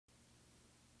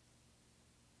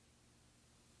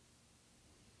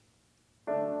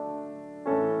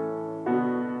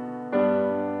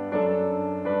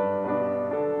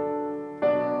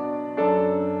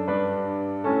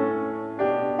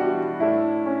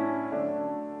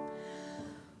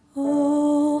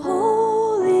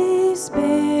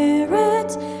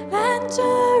Spirit,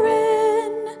 enter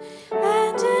in,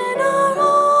 and in our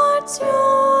hearts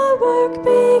your work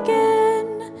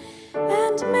begin,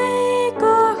 and make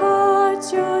our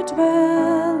hearts your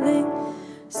dwelling.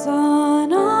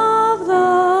 Son of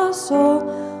the soul,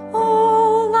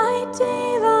 O light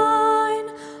divine,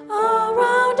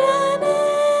 around and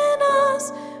in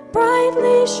us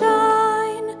brightly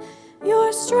shine,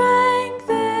 your strength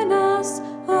in us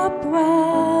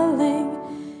upwelling.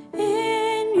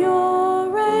 In your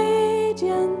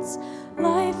radiance,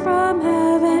 life from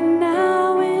heaven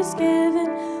now is given,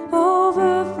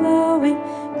 overflowing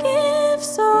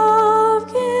gifts of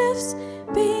gifts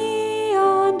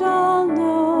beyond all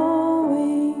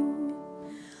knowing.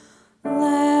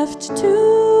 Left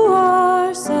to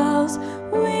ourselves,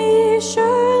 we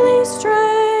surely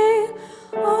stray.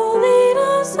 Oh, lead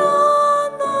us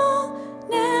on the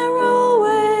narrow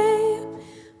way,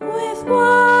 with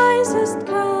wisest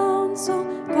counsel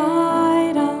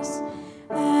guide us,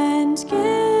 and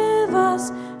give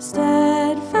us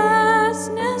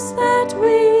steadfastness that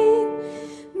we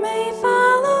may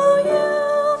follow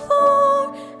you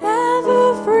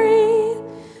forever free.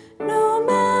 No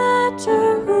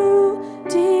matter who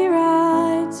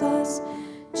derides us,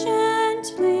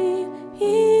 gently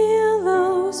heal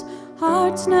those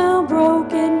hearts now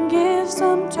broken. Give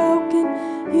some token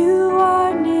you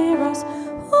are near us,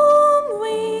 whom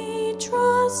we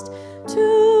trust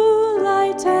to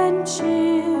light and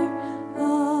cheer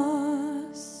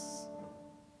us.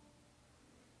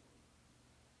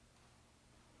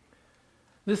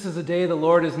 This is a day the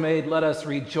Lord has made. Let us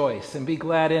rejoice and be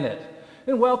glad in it.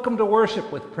 And welcome to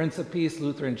worship with Prince of Peace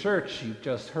Lutheran Church. You've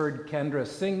just heard Kendra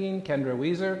singing, Kendra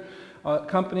Weiser,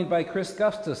 accompanied by Chris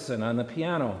Gustafson on the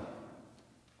piano.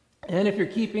 And if you're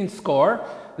keeping score,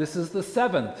 this is the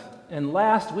 7th and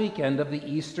last weekend of the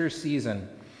Easter season.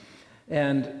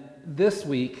 And this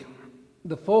week,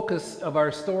 the focus of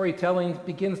our storytelling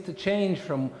begins to change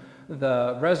from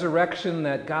the resurrection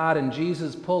that God and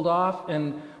Jesus pulled off,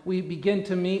 and we begin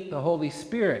to meet the Holy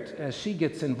Spirit as she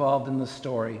gets involved in the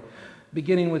story,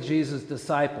 beginning with Jesus'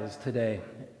 disciples today.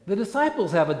 The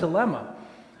disciples have a dilemma.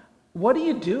 What do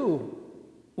you do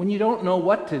when you don't know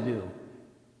what to do?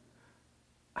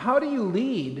 How do you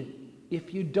lead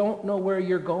if you don't know where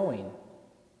you're going?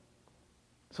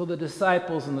 So the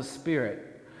disciples and the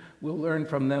Spirit, we'll learn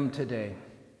from them today.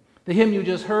 The hymn you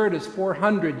just heard is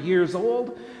 400 years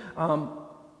old,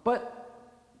 but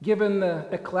given the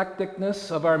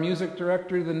eclecticness of our music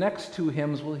director, the next two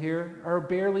hymns we'll hear are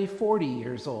barely 40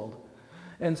 years old.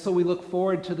 And so we look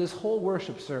forward to this whole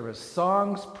worship service,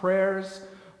 songs, prayers,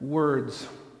 words.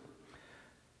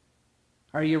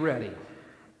 Are you ready?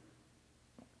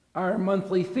 Our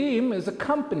monthly theme is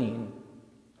accompanying,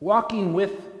 walking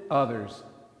with others.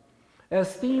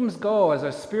 As themes go, as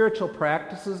our spiritual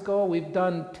practices go, we've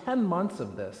done 10 months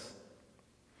of this.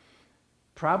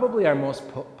 Probably our most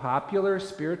popular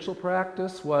spiritual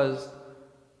practice was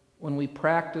when we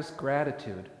practiced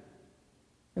gratitude.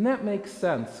 And that makes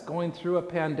sense. Going through a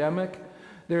pandemic,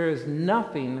 there is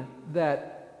nothing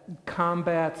that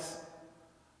combats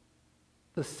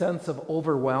the sense of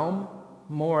overwhelm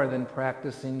more than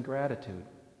practicing gratitude.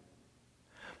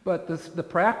 But the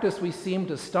practice we seem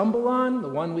to stumble on, the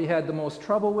one we had the most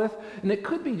trouble with, and it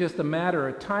could be just a matter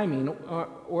of timing,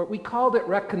 or we called it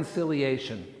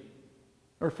reconciliation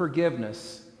or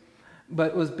forgiveness.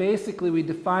 But it was basically, we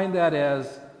defined that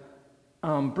as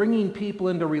bringing people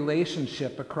into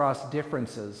relationship across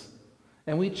differences.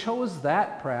 And we chose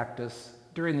that practice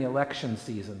during the election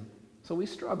season, so we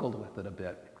struggled with it a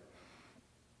bit.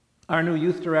 Our new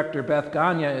youth director, Beth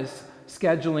Gagne, is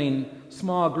scheduling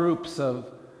small groups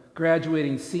of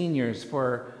graduating seniors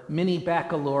for mini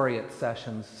baccalaureate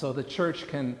sessions so the church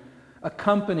can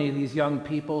accompany these young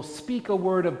people, speak a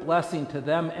word of blessing to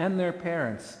them and their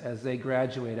parents as they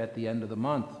graduate at the end of the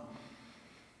month.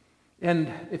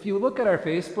 And if you look at our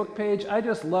Facebook page, I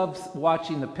just love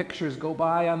watching the pictures go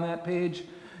by on that page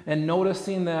and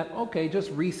noticing that, okay,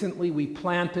 just recently we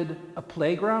planted a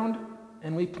playground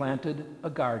and we planted a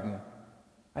garden.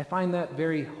 I find that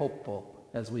very hopeful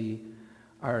as we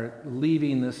are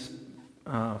leaving this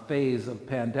phase of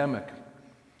pandemic.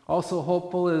 Also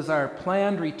hopeful is our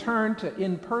planned return to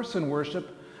in-person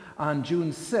worship on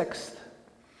June 6th.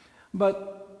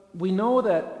 But we know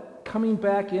that coming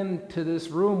back into this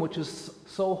room, which is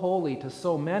so holy to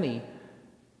so many,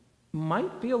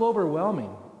 might feel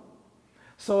overwhelming.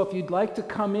 So if you'd like to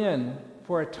come in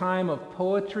for a time of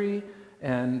poetry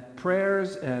and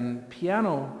prayers and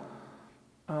piano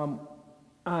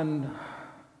on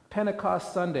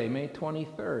Pentecost Sunday, May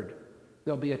 23rd,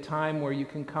 there'll be a time where you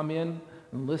can come in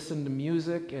and listen to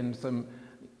music and some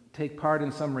take part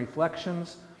in some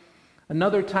reflections.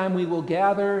 Another time we will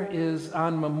gather is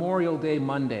on Memorial Day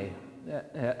Monday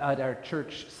at our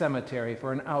church cemetery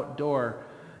for an outdoor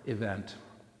event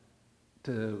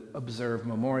to observe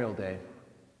Memorial Day.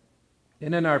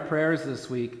 And in our prayers this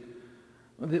week,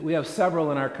 we have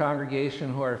several in our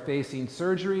congregation who are facing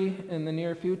surgery in the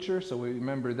near future, so we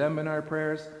remember them in our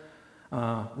prayers.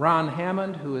 Ron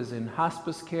Hammond, who is in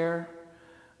hospice care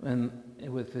and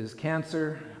with his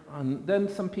cancer. Then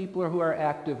some people who are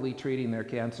actively treating their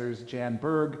cancers: Jan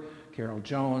Berg, Carol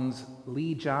Jones,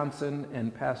 Lee Johnson,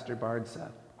 and Pastor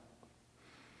Bardseth.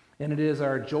 And it is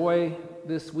our joy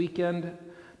this weekend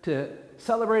to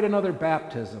celebrate another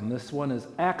baptism. This one is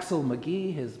Axel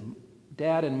McGee. His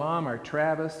dad and mom are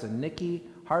Travis and Nikki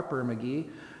Harper McGee.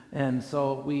 And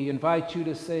so we invite you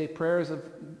to say prayers of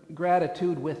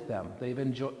gratitude with them. They've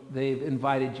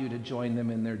invited you to join them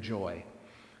in their joy.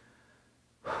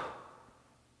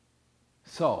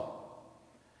 So,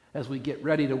 as we get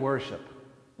ready to worship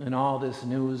and all this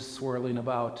news swirling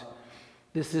about,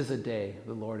 this is a day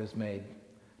the Lord has made.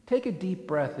 Take a deep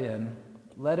breath in,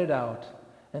 let it out,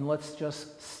 and let's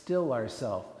just still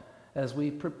ourselves as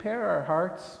we prepare our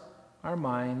hearts, our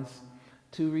minds,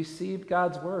 to receive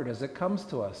God's word as it comes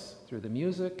to us through the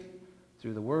music,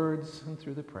 through the words, and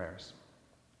through the prayers.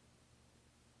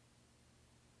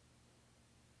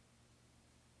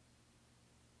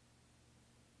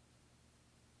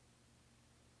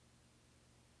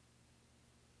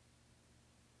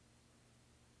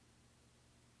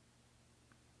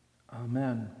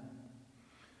 Amen.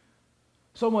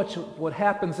 So much of what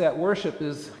happens at worship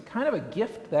is kind of a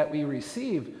gift that we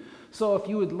receive. So if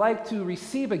you would like to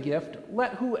receive a gift,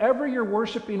 let whoever you're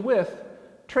worshiping with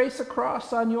trace a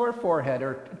cross on your forehead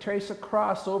or trace a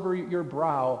cross over your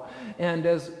brow and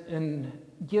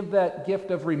give that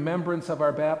gift of remembrance of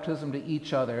our baptism to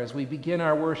each other as we begin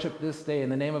our worship this day in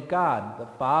the name of God, the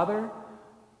Father,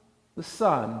 the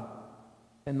Son,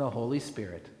 and the Holy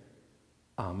Spirit.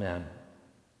 Amen.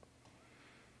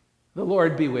 The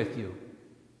Lord be with you.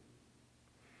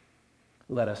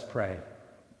 Let us pray.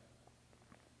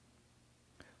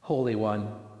 Holy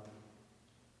One,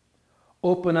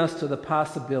 open us to the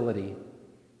possibility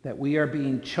that we are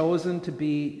being chosen to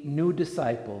be new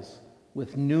disciples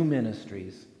with new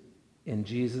ministries. In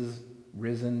Jesus'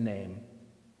 risen name,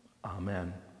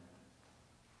 amen.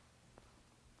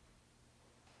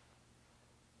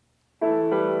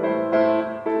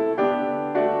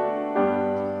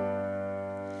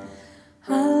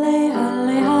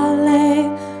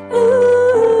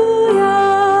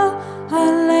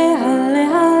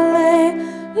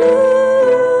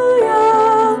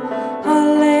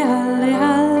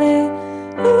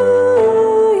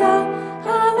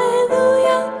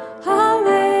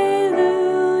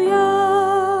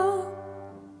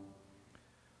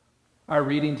 Our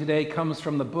reading today comes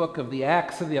from the book of the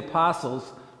Acts of the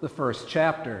Apostles, the first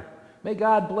chapter. May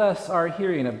God bless our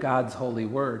hearing of God's holy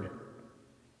word.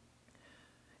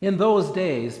 In those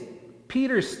days,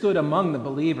 Peter stood among the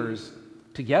believers.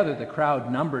 Together the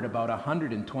crowd numbered about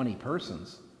 120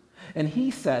 persons. And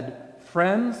he said,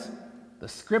 "Friends, the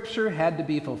scripture had to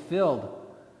be fulfilled,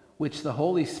 which the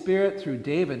Holy Spirit through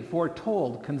David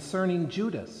foretold concerning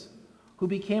Judas, who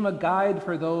became a guide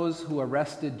for those who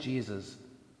arrested Jesus.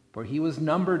 For he was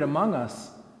numbered among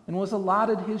us and was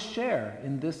allotted his share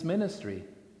in this ministry."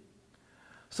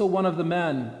 So one of the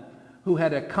men who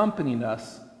had accompanied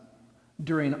us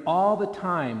during all the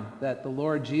time that the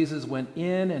Lord Jesus went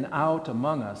in and out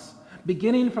among us,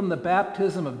 beginning from the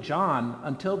baptism of John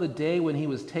until the day when he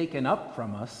was taken up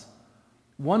from us,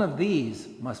 one of these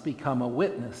must become a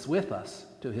witness with us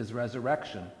to his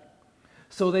resurrection.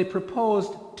 So they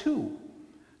proposed two: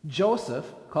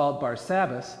 Joseph, called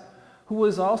Barsabbas, who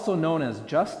was also known as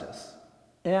Justus,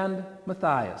 and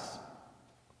Matthias.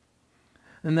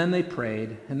 And then they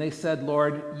prayed, and they said,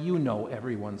 "Lord, you know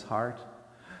everyone's heart.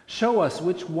 Show us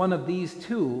which one of these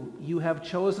two you have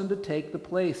chosen to take the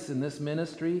place in this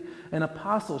ministry and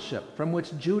apostleship from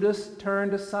which Judas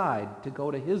turned aside to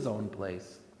go to his own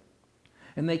place."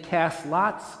 And they cast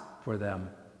lots for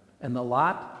them, and the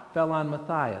lot fell on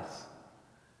Matthias,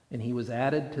 and he was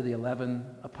added to the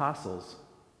 11 apostles.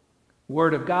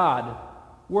 Word of God,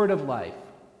 word of life.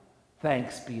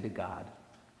 Thanks be to God.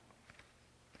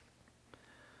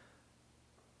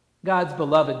 God's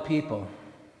beloved people,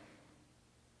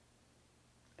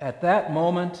 at that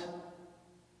moment,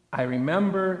 I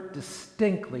remember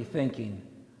distinctly thinking,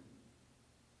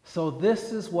 so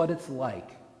this is what it's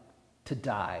like to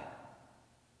die.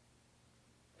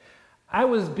 I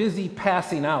was busy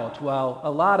passing out while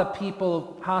a lot of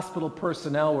people, hospital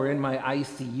personnel, were in my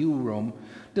ICU room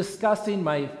discussing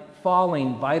my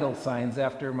falling vital signs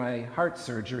after my heart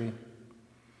surgery.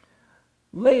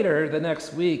 Later, the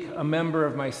next week, a member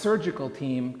of my surgical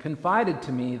team confided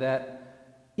to me that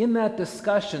in that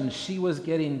discussion, she was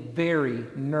getting very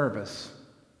nervous.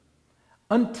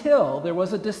 Until there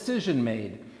was a decision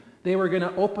made. They were going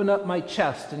to open up my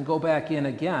chest and go back in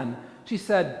again. She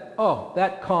said, "Oh,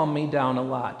 that calmed me down a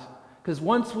lot. Because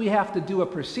once we have to do a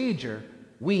procedure,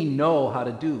 we know how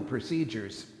to do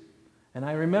procedures." And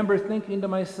I remember thinking to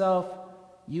myself,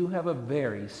 you have a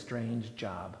very strange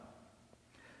job.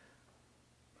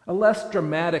 A less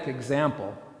dramatic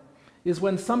example is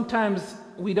when sometimes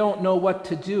we don't know what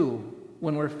to do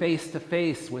when we're face to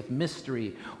face with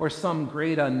mystery or some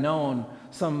great unknown,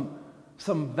 some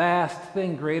vast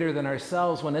thing greater than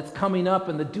ourselves. When it's coming up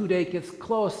and the due date gets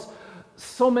close,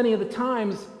 so many of the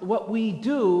times what we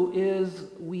do is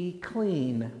we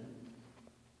clean,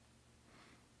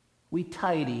 we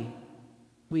tidy,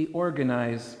 we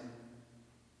organize.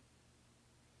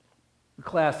 A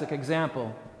classic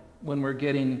example, when we're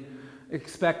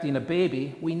expecting a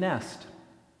baby, we nest.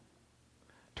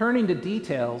 Turning to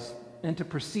details and to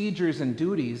procedures and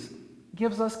duties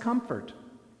gives us comfort.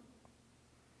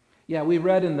 Yeah, we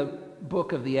read in the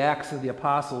book of the Acts of the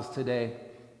Apostles today.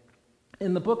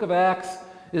 In the book of Acts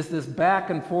is this back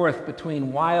and forth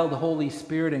between wild Holy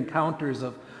Spirit encounters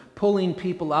of pulling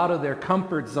people out of their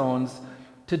comfort zones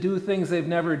to do things they've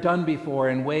never done before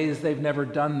in ways they've never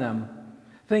done them.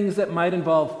 Things that might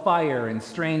involve fire and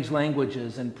strange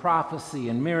languages and prophecy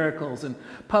and miracles and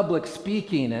public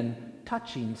speaking and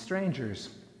touching strangers.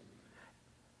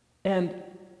 And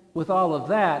with all of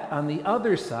that, on the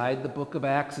other side, the book of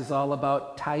Acts is all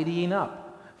about tidying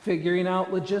up, figuring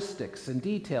out logistics and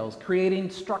details, creating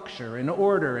structure and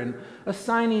order, and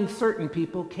assigning certain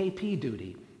people KP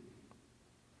duty.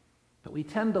 But we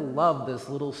tend to love this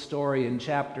little story in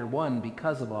chapter 1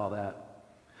 because of all that.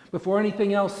 Before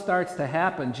anything else starts to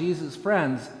happen, Jesus'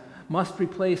 friends must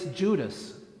replace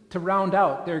Judas to round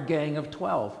out their gang of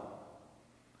 12.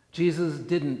 Jesus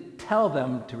didn't tell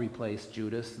them to replace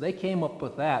Judas. They came up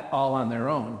with that all on their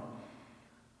own.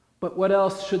 But what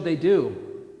else should they do?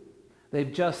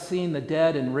 They've just seen the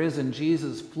dead and risen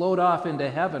Jesus float off into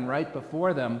heaven right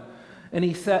before them. And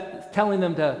he's telling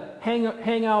them to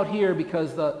hang out here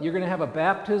because you're going to have a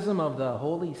baptism of the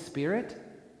Holy Spirit.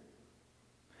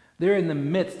 They're in the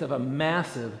midst of a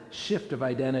massive shift of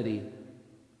identity,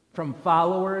 from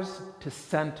followers to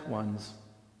sent ones.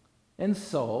 And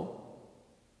so,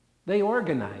 they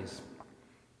organize.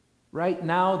 Right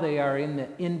now, they are in the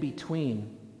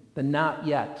in-between, the not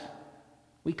yet.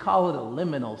 We call it a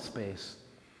liminal space.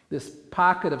 This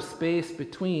pocket of space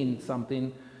between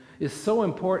something is so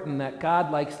important that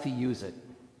God likes to use it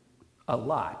a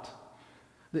lot.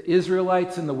 The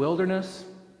Israelites in the wilderness,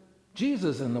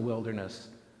 Jesus in the wilderness,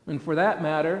 and for that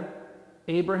matter,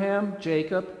 Abraham,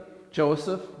 Jacob,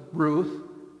 Joseph, Ruth,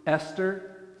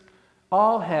 Esther,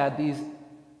 all had these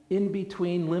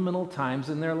in-between liminal times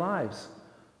in their lives.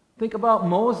 Think about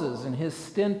Moses and his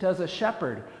stint as a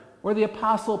shepherd, or the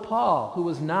Apostle Paul, who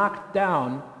was knocked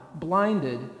down,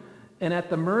 blinded, and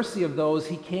at the mercy of those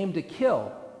he came to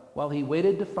kill while he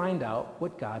waited to find out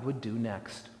what God would do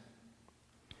next.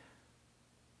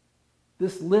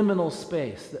 This liminal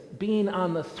space, being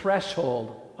on the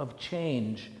threshold of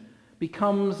change,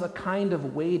 becomes a kind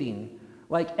of waiting,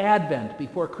 like Advent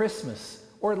before Christmas,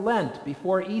 or Lent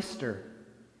before Easter,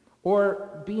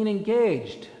 or being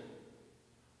engaged,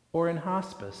 or in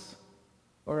hospice,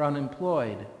 or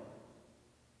unemployed,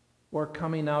 or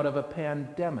coming out of a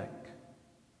pandemic.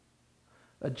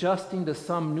 Adjusting to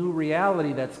some new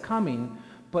reality that's coming,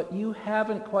 but you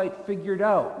haven't quite figured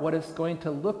out what it's going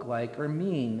to look like or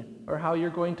mean, or how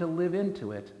you're going to live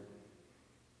into it.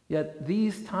 Yet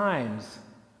these times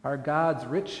are God's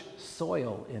rich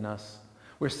soil in us,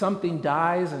 where something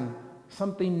dies and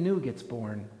something new gets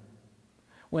born.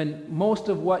 When most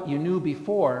of what you knew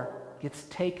before gets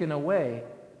taken away,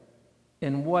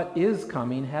 and what is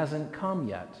coming hasn't come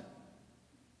yet.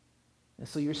 And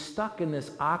so you're stuck in this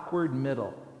awkward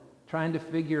middle, trying to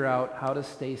figure out how to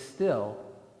stay still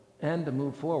and to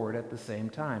move forward at the same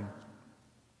time.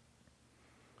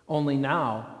 Only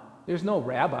now, there's no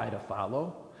rabbi to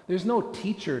follow. There's no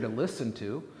teacher to listen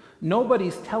to.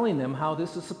 Nobody's telling them how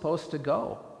this is supposed to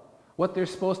go, what they're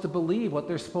supposed to believe, what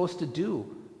they're supposed to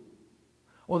do.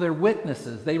 Well, they're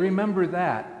witnesses. They remember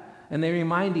that, and they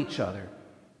remind each other.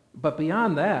 But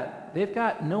beyond that, they've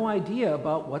got no idea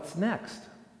about what's next.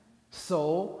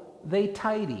 So they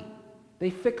tidy. They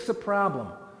fix a problem.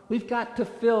 We've got to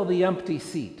fill the empty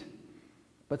seat.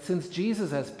 But since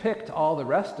Jesus has picked all the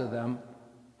rest of them,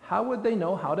 how would they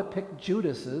know how to pick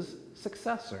Judas's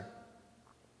successor?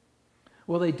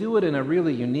 Well, they do it in a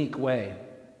really unique way.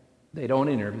 They don't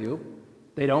interview,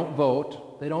 they don't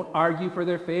vote, they don't argue for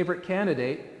their favorite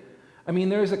candidate. I mean,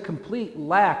 there's a complete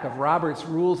lack of Robert's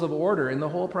Rules of Order in the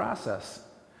whole process.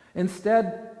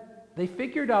 Instead, they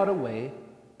figured out a way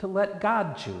to let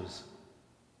God choose.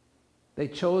 They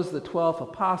chose the 12th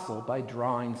apostle by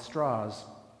drawing straws.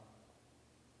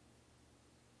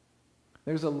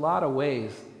 There's a lot of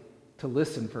ways to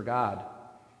listen for God,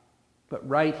 but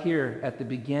right here at the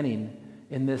beginning,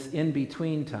 in this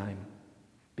in-between time,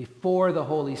 before the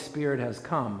Holy Spirit has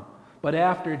come, but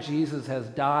after Jesus has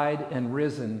died and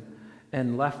risen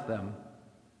and left them,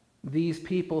 these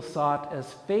people sought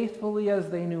as faithfully as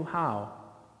they knew how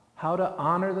to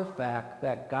honor the fact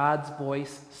that God's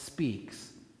voice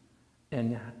speaks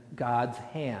and God's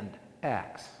hand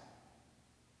acts.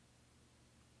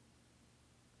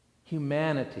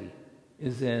 Humanity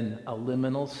is in a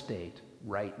liminal state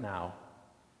right now,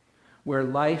 where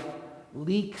life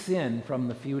leaks in from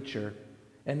the future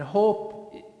and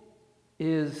hope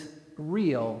is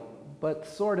real but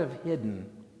sort of hidden.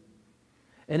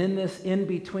 And in this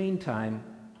in-between time,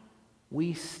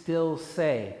 we still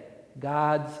say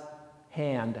God's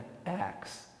hand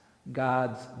acts,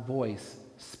 God's voice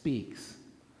speaks.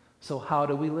 So how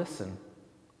do we listen?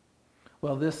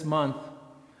 Well, this month,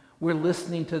 we're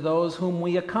listening to those whom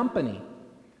we accompany,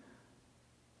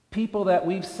 people that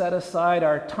we've set aside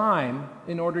our time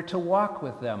in order to walk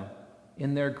with them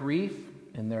in their grief,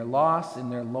 in their loss, in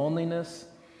their loneliness.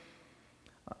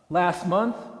 Last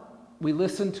month, we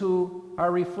listened to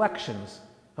our reflections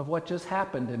of what just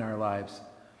happened in our lives.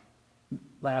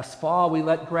 Last fall, we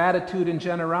let gratitude and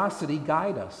generosity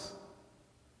guide us.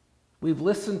 We've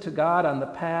listened to God on the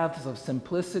paths of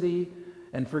simplicity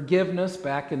and forgiveness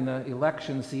back in the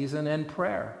election season and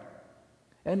prayer.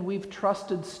 And we've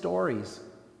trusted stories,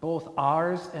 both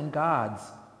ours and God's,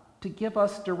 to give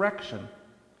us direction.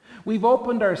 We've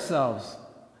opened ourselves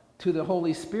to the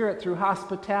Holy Spirit through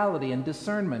hospitality and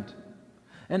discernment.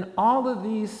 And all of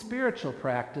these spiritual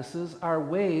practices are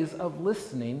ways of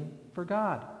listening for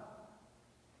God.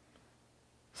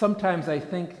 Sometimes I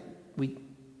think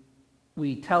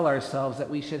we tell ourselves that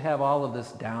we should have all of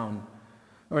this down,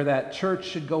 or that church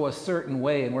should go a certain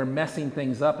way, and we're messing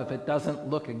things up if it doesn't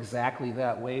look exactly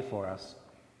that way for us.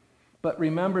 But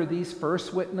remember, these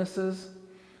first witnesses,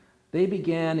 they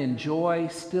began in joy,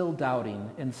 still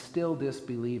doubting, and still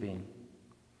disbelieving.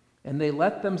 And they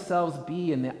let themselves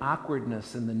be in the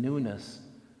awkwardness and the newness.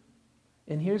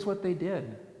 And here's what they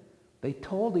did. They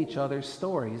told each other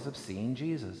stories of seeing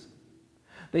Jesus.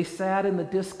 They sat in the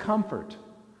discomfort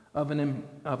of a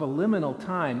liminal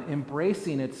time,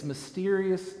 embracing its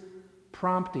mysterious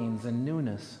promptings and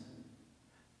newness.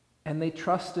 And they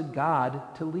trusted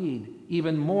God to lead,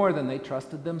 even more than they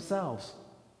trusted themselves.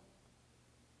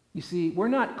 You see, we're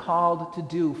not called to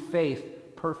do faith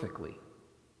perfectly,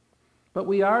 but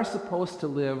we are supposed to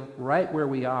live right where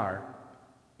we are,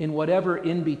 in whatever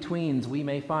in-betweens we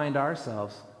may find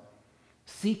ourselves,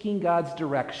 seeking God's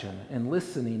direction and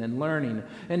listening and learning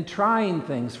and trying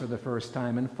things for the first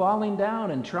time and falling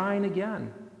down and trying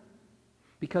again.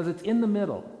 Because it's in the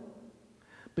middle,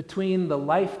 between the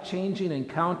life-changing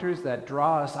encounters that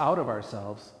draw us out of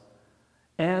ourselves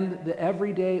and the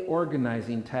everyday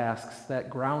organizing tasks that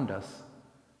ground us,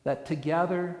 that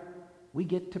together we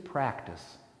get to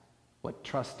practice what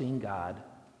trusting God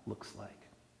looks like.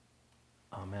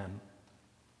 Amen.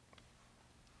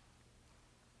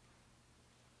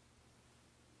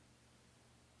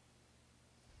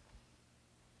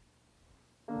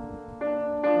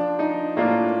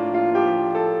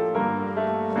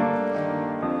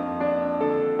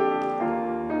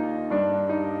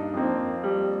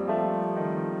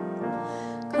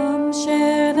 Come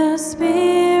share the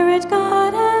Spirit,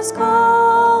 God has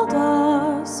called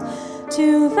us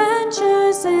to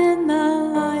ventures in the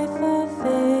life of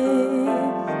faith,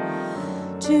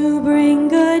 to bring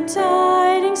good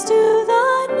tidings to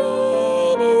the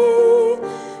needy,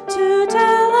 to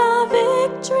tell of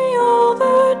victory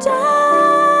over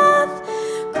death.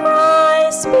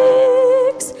 Christ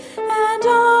speaks, and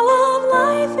all of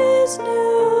life is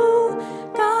new.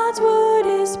 God's word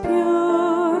is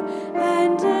pure,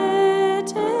 and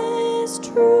it is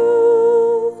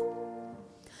true.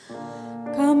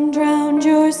 Come drown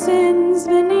your sins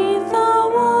beneath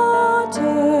the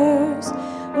waters,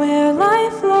 where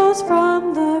life flows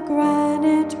from the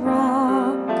granite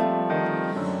rock.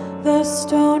 The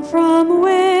stone from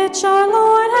which our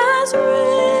Lord has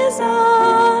risen,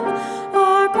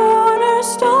 our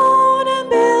cornerstone and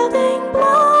building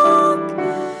block.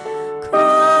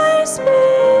 Christ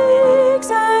speaks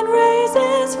and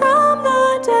raises from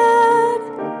the dead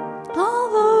all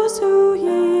those who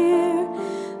hear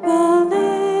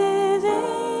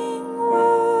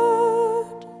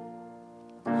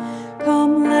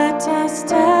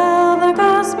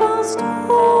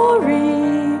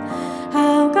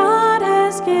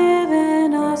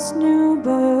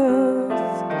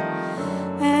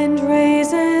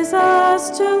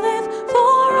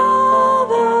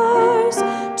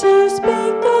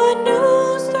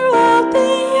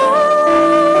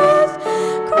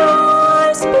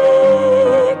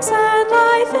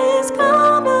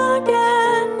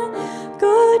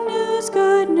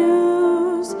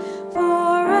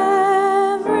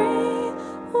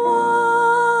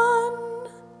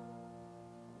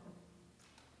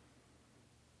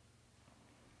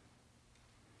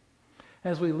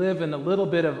As we live in a little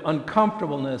bit of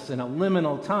uncomfortableness in a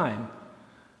liminal time,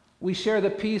 we share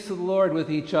the peace of the Lord with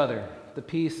each other, the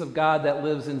peace of God that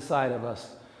lives inside of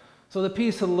us. So the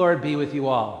peace of the Lord be with you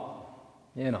all,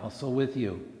 and also with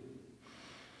you.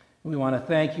 We want to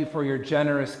thank you for your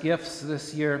generous gifts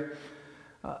this year.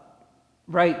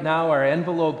 Right now, our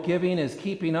envelope giving is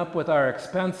keeping up with our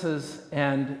expenses,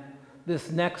 and this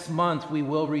next month we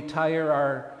will retire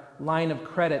our line of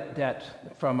credit debt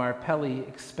from our Pele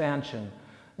expansion.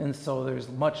 And so there's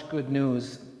much good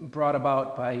news brought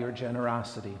about by your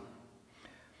generosity.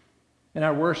 And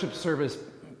our worship service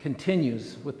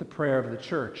continues with the prayer of the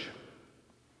church.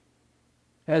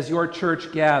 As your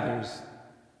church gathers,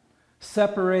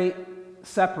 separate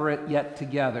yet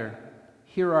together,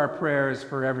 hear our prayers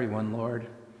for everyone, Lord.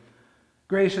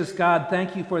 Gracious God,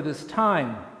 thank you for this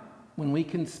time when we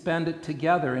can spend it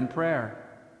together in prayer.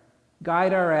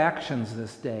 Guide our actions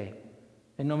this day,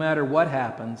 and no matter what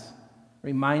happens,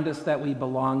 remind us that we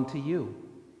belong to you.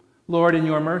 Lord, in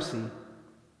your mercy,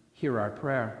 hear our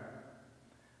prayer.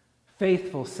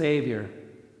 Faithful Savior,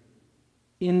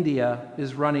 India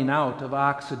is running out of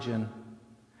oxygen,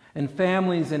 and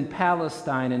families in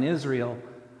Palestine and Israel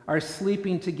are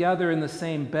sleeping together in the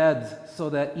same beds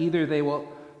so that either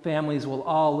families will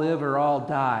all live or all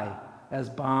die as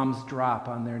bombs drop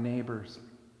on their neighbors.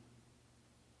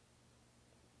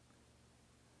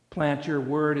 Plant your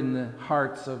word in the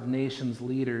hearts of nations'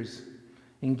 leaders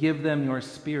and give them your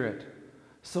spirit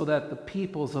so that the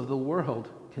peoples of the world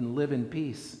can live in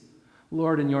peace.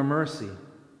 Lord, in your mercy,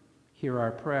 hear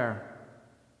our prayer.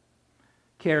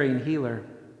 Caring healer,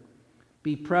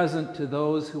 be present to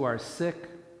those who are sick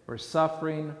or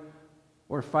suffering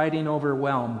or fighting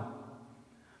overwhelm.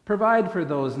 Provide for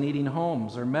those needing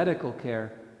homes or medical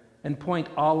care and point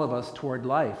all of us toward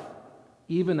life,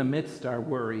 even amidst our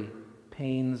worry,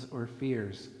 pains, or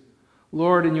fears.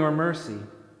 Lord, in your mercy,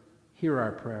 hear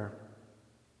our prayer.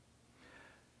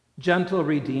 Gentle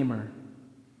Redeemer,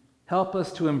 help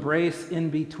us to embrace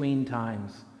in-between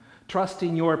times,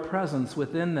 trusting your presence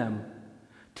within them.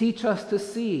 Teach us to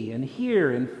see and hear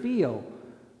and feel,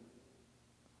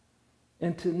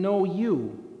 and to know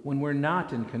you when we're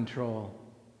not in control,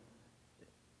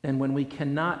 and when we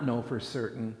cannot know for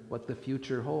certain what the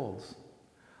future holds.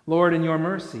 Lord, in your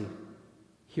mercy,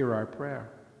 hear our prayer.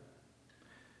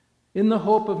 In the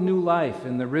hope of new life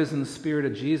in the risen Spirit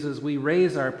of Jesus, we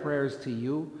raise our prayers to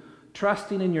you,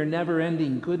 trusting in your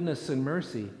never-ending goodness and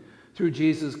mercy through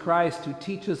Jesus Christ, who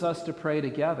teaches us to pray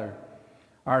together.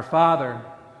 Our Father,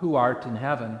 who art in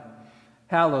heaven,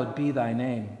 hallowed be thy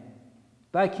name.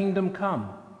 Thy kingdom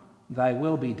come, thy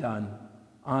will be done,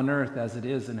 on earth as it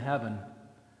is in heaven.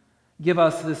 Give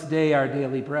us this day our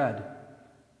daily bread,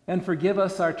 and forgive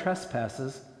us our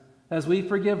trespasses, as we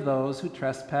forgive those who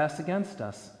trespass against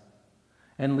us.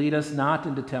 And lead us not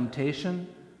into temptation,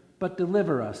 but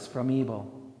deliver us from evil.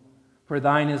 For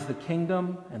thine is the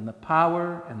kingdom, and the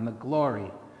power, and the glory,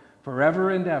 forever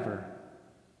and ever.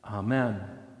 Amen.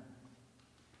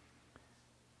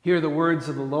 Hear the words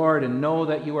of the Lord, and know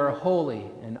that you are holy,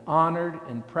 and honored,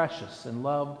 and precious, and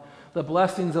loved. The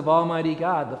blessings of Almighty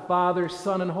God, the Father,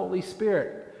 Son, and Holy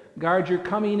Spirit, guard your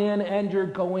coming in and your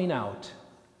going out.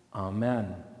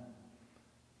 Amen.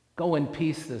 Go in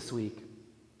peace this week.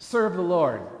 Serve the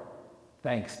Lord.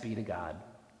 Thanks be to God.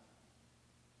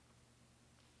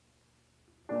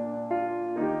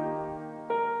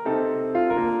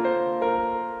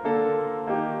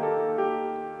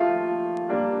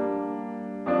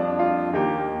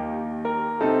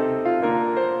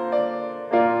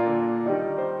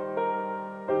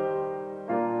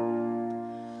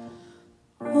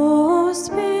 O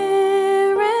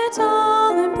Spirit,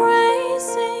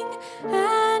 all-embracing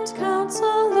and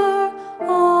Counselor,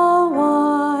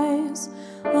 all-wise,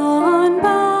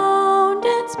 unbound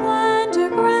in splendor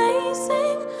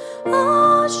gracing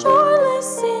a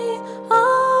shoreless sea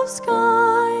of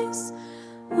skies,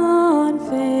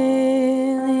 unfailing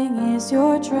is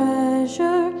your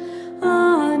treasure,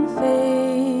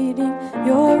 unfading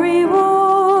your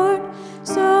reward,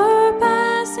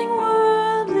 surpassing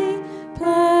worldly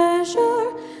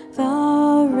pleasure,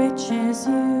 the riches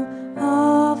you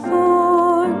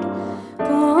afford.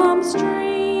 Come,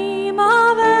 stream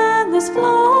of endless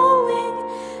flowing,